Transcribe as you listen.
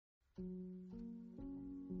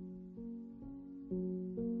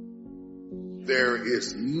There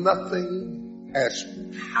is nothing as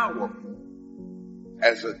powerful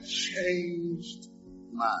as a changed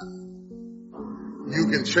mind. You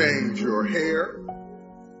can change your hair,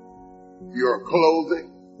 your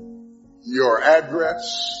clothing, your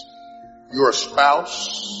address, your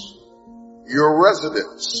spouse, your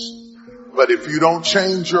residence. But if you don't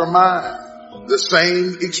change your mind, the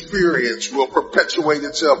same experience will perpetuate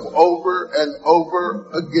itself over and over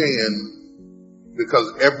again,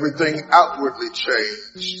 because everything outwardly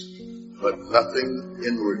changed, but nothing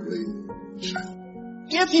inwardly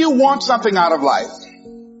changed. If you want something out of life,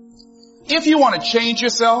 if you want to change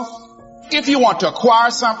yourself, if you want to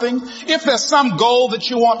acquire something, if there's some goal that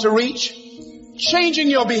you want to reach, changing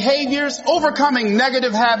your behaviors, overcoming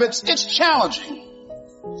negative habits, it's challenging.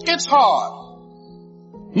 It's hard.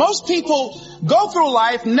 Most people go through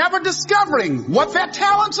life never discovering what their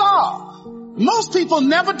talents are. Most people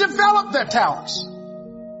never develop their talents.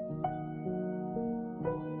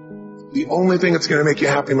 The only thing that's going to make you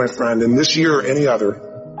happy, my friend, in this year or any other,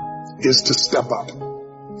 is to step up.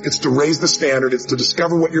 It's to raise the standard. It's to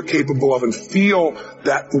discover what you're capable of and feel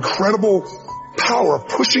that incredible power of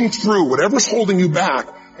pushing through whatever's holding you back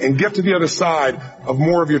and get to the other side of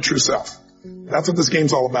more of your true self. That's what this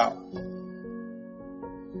game's all about.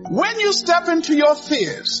 When you step into your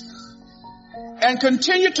fears and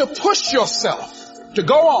continue to push yourself to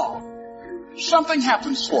go on, something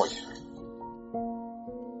happens for you.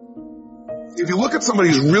 If you look at somebody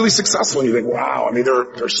who's really successful and you think, wow, I mean,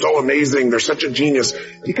 they're so amazing, they're such a genius,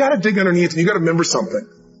 you gotta dig underneath and you gotta remember something.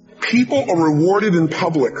 People are rewarded in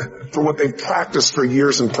public for what they've practiced for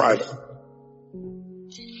years in private.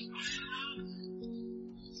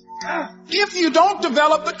 If you don't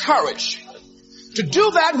develop the courage to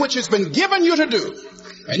do that which has been given you to do,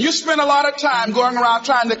 and you spend a lot of time going around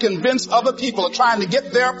trying to convince other people or trying to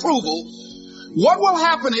get their approval, what will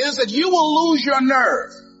happen is that you will lose your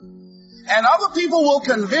nerve. And other people will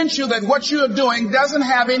convince you that what you're doing doesn't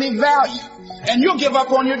have any value, and you'll give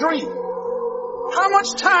up on your dream. How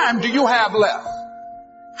much time do you have left?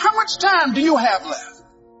 How much time do you have left?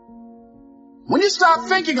 When you start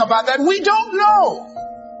thinking about that, we don't know.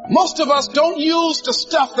 Most of us don't use the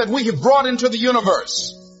stuff that we have brought into the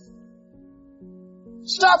universe.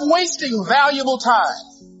 Stop wasting valuable time.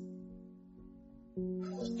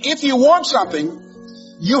 If you want something,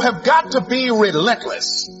 you have got to be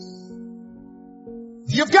relentless.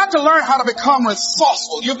 You've got to learn how to become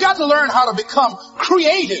resourceful. You've got to learn how to become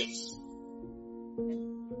creative.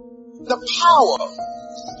 The power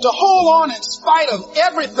to hold on in spite of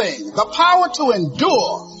everything. The power to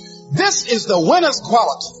endure. This is the winner's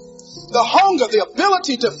quality. The hunger, the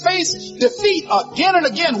ability to face defeat again and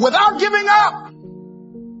again without giving up.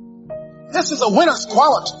 This is a winner's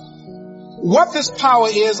quality. What this power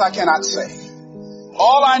is, I cannot say.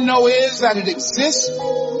 All I know is that it exists,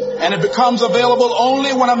 and it becomes available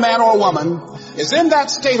only when a man or a woman is in that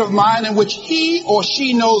state of mind in which he or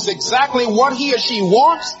she knows exactly what he or she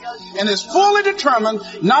wants and is fully determined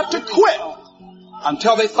not to quit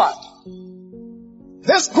until they find it.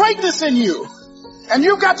 There's greatness in you, and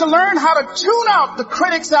you've got to learn how to tune out the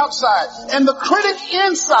critics outside and the critic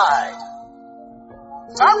inside.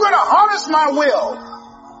 I'm going to harness my will,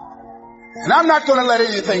 and I'm not going to let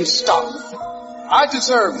anything stop me. I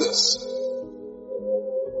deserve this.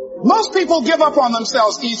 Most people give up on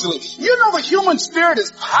themselves easily. You know the human spirit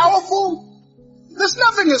is powerful. There's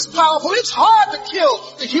nothing as powerful. It's hard to kill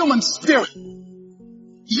the human spirit.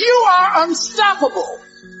 You are unstoppable.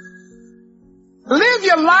 Live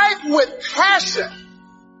your life with passion,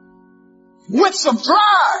 with some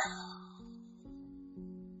drive.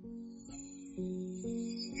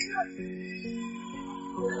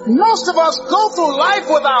 Most of us go through life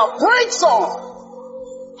with our brakes on,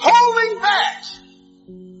 holding back.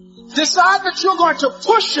 Decide that you're going to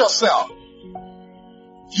push yourself.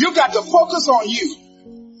 You've got to focus on you.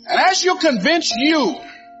 And as you convince you,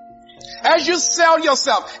 as you sell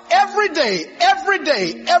yourself every day,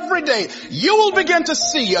 you will begin to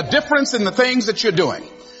see a difference in the things that you're doing.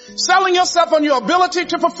 Selling yourself on your ability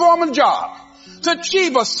to perform a job, to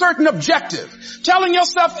achieve a certain objective. Telling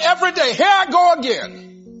yourself every day, here I go again.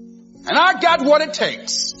 And I got what it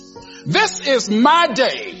takes. This is my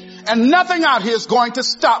day, and nothing out here is going to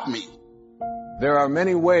stop me. There are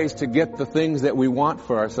many ways to get the things that we want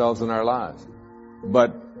for ourselves in our lives.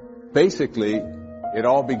 But basically, it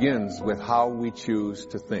all begins with how we choose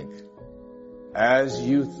to think. As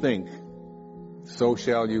you think, so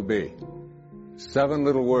shall you be. 7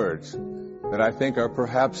 little words that I think are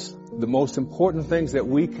perhaps the most important things that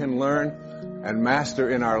we can learn and master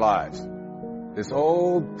in our lives. This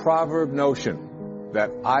old proverb notion that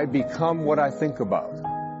I become what I think about.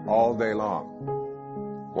 all day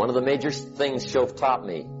long. One of the major things Shoaff taught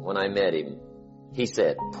me when I met him, he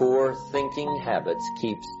said, poor thinking habits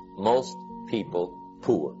keeps most people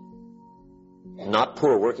poor. Not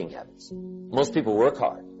poor working habits. Most people work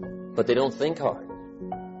hard, but they don't think hard.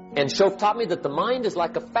 And Shoaff taught me that the mind is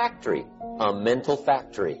like a factory, a mental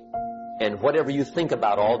factory. And whatever you think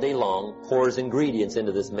about all day long pours ingredients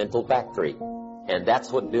into this mental factory. And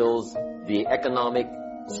that's what builds the economic,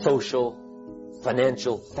 social,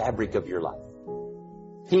 financial fabric of your life.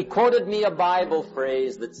 He quoted me a Bible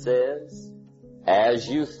phrase that says, as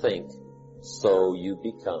you think, so you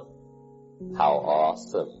become. How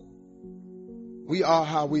awesome. We are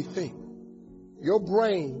how we think. Your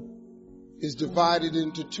brain is divided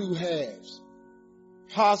into two halves,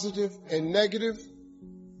 positive and negative,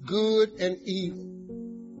 good and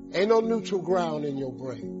evil. Ain't no neutral ground in your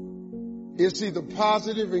brain. It's either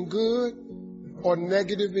positive and good or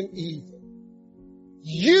negative and evil.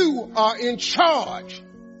 You are in charge.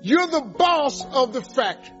 You're the boss of the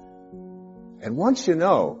factory. And once you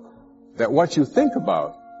know that what you think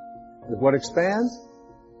about is what expands,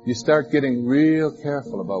 you start getting real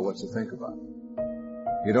careful about what you think about.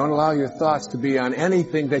 You don't allow your thoughts to be on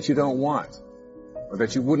anything that you don't want or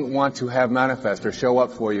that you wouldn't want to have manifest or show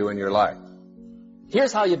up for you in your life.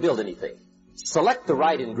 Here's how you build anything. Select the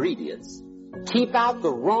right ingredients. Keep out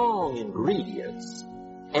the wrong ingredients.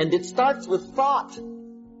 And it starts with thought.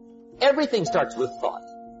 Everything starts with thought.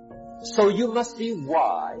 So you must be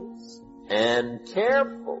wise and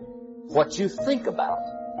careful what you think about,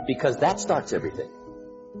 because that starts everything.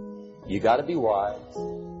 You gotta be wise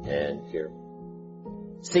and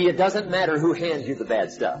careful. See, it doesn't matter who hands you the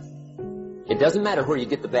bad stuff. It doesn't matter where you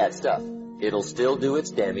get the bad stuff. It'll still do its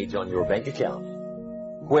damage on your bank account,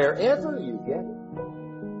 wherever you get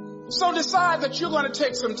it. So decide that you're going to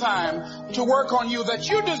take some time to work on you, that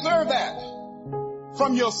you deserve that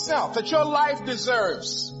from yourself, that your life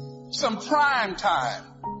deserves some prime time,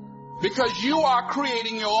 because you are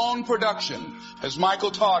creating your own production. As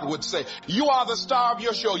Michael Todd would say, you are the star of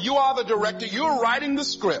your show. You are the director. You're writing the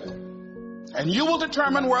script. And you will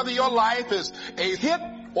determine whether your life is a hit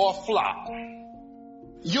or flop.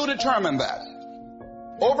 You determine that.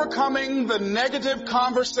 Overcoming the negative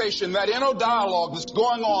conversation, that inner dialogue that's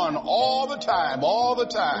going on all the time.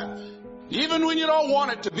 Even when you don't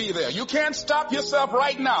want it to be there. You can't stop yourself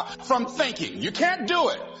right now from thinking. You can't do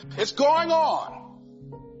it. It's going on.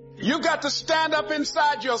 You got to stand up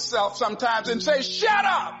inside yourself sometimes and say, shut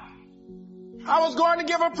up. I was going to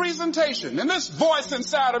give a presentation, and this voice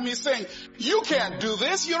inside of me saying, you can't do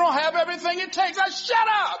this. You don't have everything it takes. Shut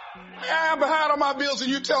up. I'm behind on my bills,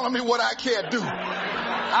 and you're telling me what I can't do.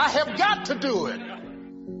 I have got to do it.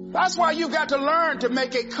 That's why you've got to learn to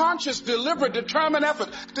make a conscious, deliberate, determined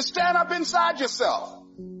effort to stand up inside yourself.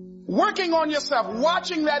 Working on yourself,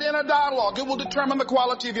 watching that inner dialogue, it will determine the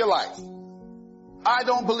quality of your life. I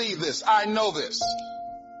don't believe this. I know this.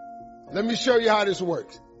 Let me show you how this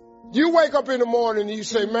works. You wake up in the morning and you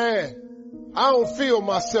say, man, I don't feel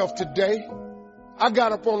myself today. I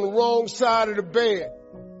got up on the wrong side of the bed.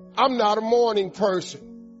 I'm not a morning person.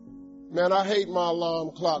 Man, I hate my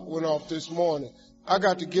alarm clock went off this morning. I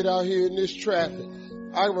got to get out here in this traffic.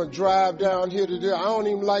 I'm going to drive down here to there. I don't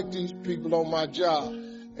even like these people on my job.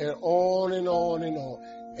 And on and on and on.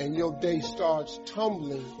 And your day starts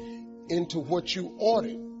tumbling into what you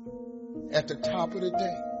ordered at the top of the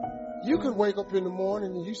day. You could wake up in the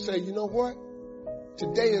morning and you say, you know what?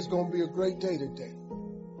 Today is going to be a great day today.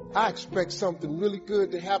 I expect something really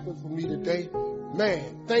good to happen for me today.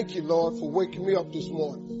 Man, thank you, Lord, for waking me up this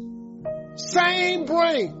morning. Same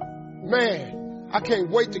brain. Man, I can't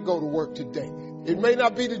wait to go to work today. It may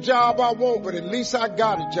not be the job I want, but at least I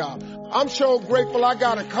got a job. I'm sure grateful I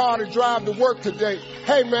got a car to drive to work today.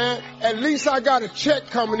 Hey, man, at least I got a check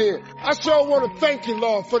coming in. I sure want to thank you,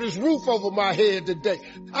 Lord, for this roof over my head today.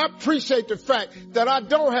 I appreciate the fact that I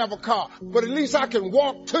don't have a car, but at least I can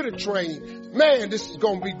walk to the train. Man, this is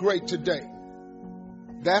going to be great today.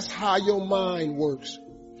 That's how your mind works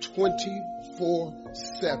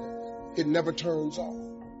 24/7. It never turns off.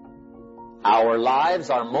 Our lives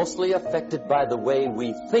are mostly affected by the way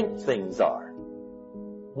we think things are,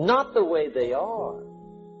 not the way they are.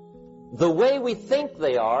 The way we think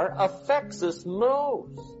they are affects us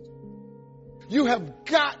most. You have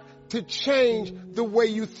got to change the way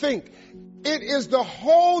you think. It is the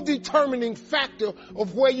whole determining factor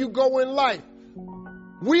of where you go in life.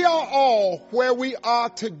 We are all where we are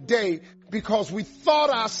today because we thought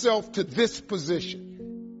ourselves to this position.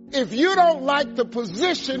 If you don't like the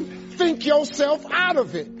position, think yourself out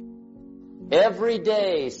of it. Every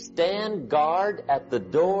day, stand guard at the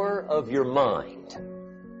door of your mind.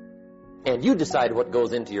 And you decide what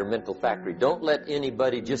goes into your mental factory. Don't let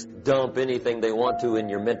anybody just dump anything they want to in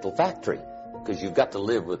your mental factory, because you've got to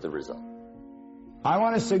live with the result. I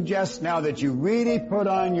want to suggest now that you really put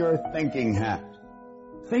on your thinking hat.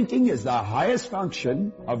 Thinking is the highest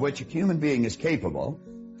function of which a human being is capable,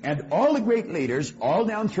 and all the great leaders, all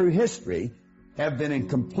down through history, have been in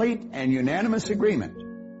complete and unanimous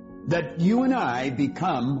agreement that you and I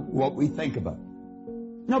become what we think about.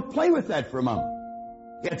 Now play with that for a moment.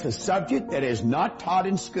 It's a subject that is not taught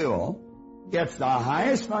in school. It's the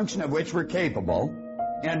highest function of which we're capable.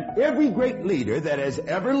 And every great leader that has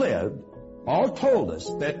ever lived all told us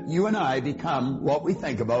that you and I become what we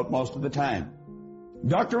think about most of the time.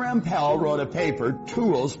 Dr. Rampell wrote a paper,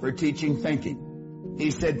 Tools for Teaching Thinking.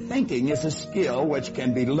 He said thinking is a skill which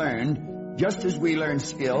can be learned just as we learn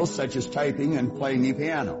skills such as typing and playing the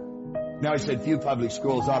piano. Now, he said few public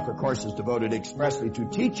schools offer courses devoted expressly to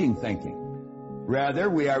teaching thinking. Rather,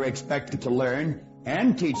 we are expected to learn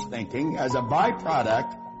and teach thinking as a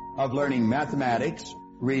byproduct of learning mathematics,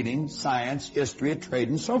 reading, science, history, trade,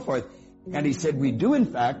 and so forth. And he said we do, in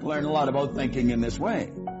fact, learn a lot about thinking in this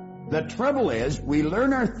way. The trouble is, we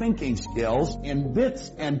learn our thinking skills in bits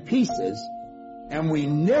and pieces, and we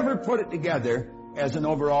never put it together as an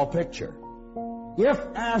overall picture. If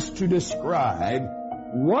asked to describe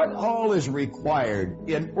what all is required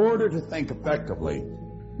in order to think effectively,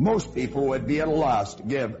 most people would be at a loss to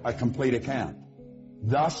give a complete account.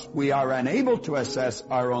 Thus, we are unable to assess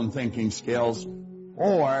our own thinking skills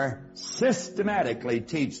or systematically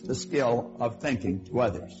teach the skill of thinking to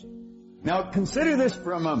others. Now, consider this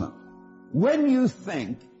for a moment. When you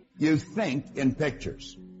think in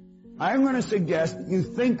pictures. I'm going to suggest that you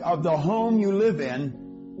think of the home you live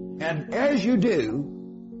in, and as you do,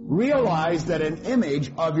 realize that an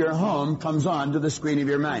image of your home comes onto the screen of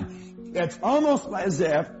your mind. It's almost as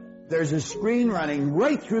if there's a screen running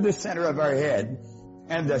right through the center of our head,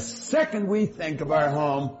 and the second we think of our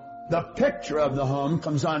home, the picture of the home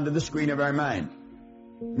comes onto the screen of our mind.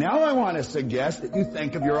 Now I want to suggest that you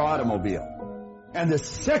think of your automobile. And the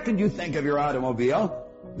second you think of your automobile,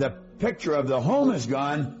 the picture of the home is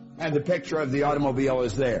gone, and the picture of the automobile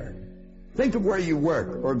is there. Think of where you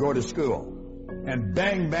work or go to school. And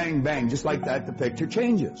bang, bang, bang, just like that, the picture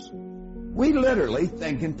changes. We literally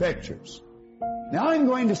think in pictures. Now I'm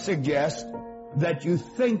going to suggest that you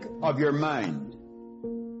think of your mind.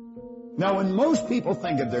 Now when most people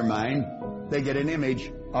think of their mind, they get an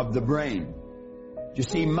image of the brain. You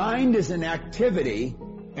see, mind is an activity,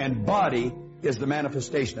 and body is the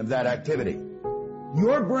manifestation of that activity.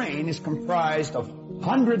 Your brain is comprised of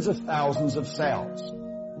hundreds of thousands of cells.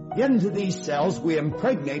 Into these cells, we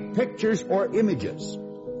impregnate pictures or images.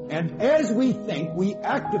 And as we think, we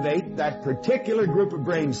activate that particular group of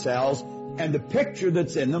brain cells, and the picture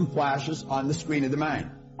that's in them flashes on the screen of the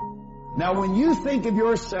mind. Now, when you think of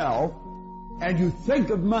yourself and you think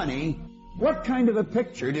of money, what kind of a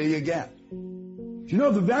picture do you get? You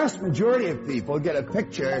know, the vast majority of people get a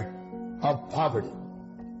picture of poverty.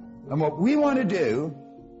 And what we want to do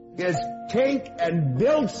is take and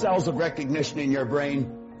build cells of recognition in your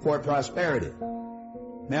brain for prosperity.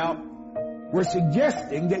 Now, we're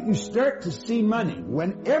suggesting that you start to see money.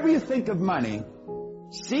 Whenever you think of money,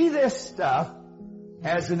 see this stuff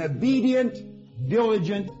as an obedient,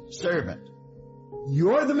 diligent servant.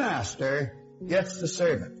 You're the master, it's the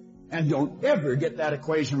servant. And don't ever get that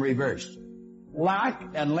equation reversed. Lack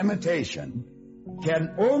and limitation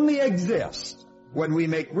can only exist when we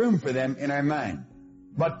make room for them in our mind.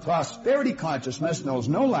 But prosperity consciousness knows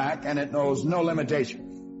no lack and it knows no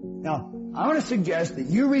limitation. Now, I want to suggest that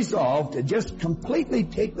you resolve to just completely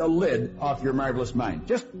take the lid off your marvelous mind.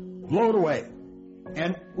 Just blow it away.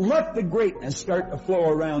 And let the greatness start to flow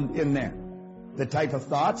around in there. The type of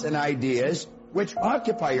thoughts and ideas which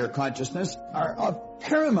occupy your consciousness are of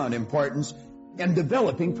paramount importance in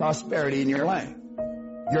developing prosperity in your life.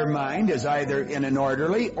 Your mind is either in an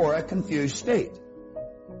orderly or a confused state.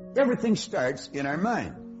 Everything starts in our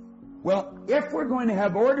mind. Well, if we're going to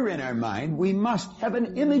have order in our mind, we must have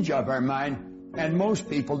an image of our mind, and most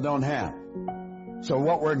people don't have. So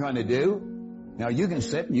what we're going to do, now you can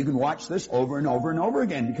sit and you can watch this over and over and over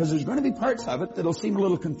again, because there's going to be parts of it that'll seem a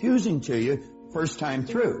little confusing to you first time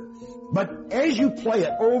through. But as you play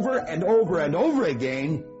it over and over and over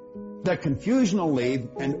again, the confusion will leave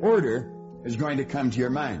and order is going to come to your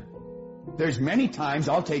mind. There's many times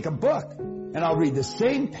I'll take a book and I'll read the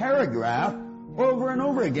same paragraph over and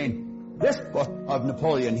over again. This book of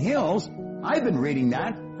Napoleon Hill's, I've been reading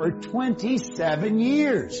that for 27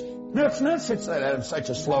 years. Now, it's not such that I'm such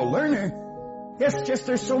a slow learner. It's just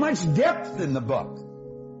there's so much depth in the book.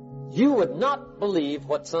 You would not believe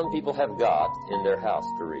what some people have got in their house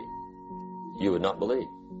to read. you would not believe.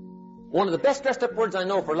 One of the best dressed up words I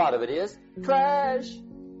know for a lot of it is trash.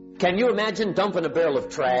 Can you imagine dumping a barrel of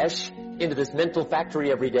trash into this mental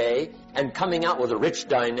factory every day and coming out with a rich,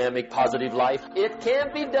 dynamic, positive life? It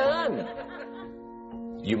can't be done.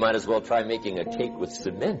 You might as well try making a cake with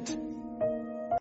cement.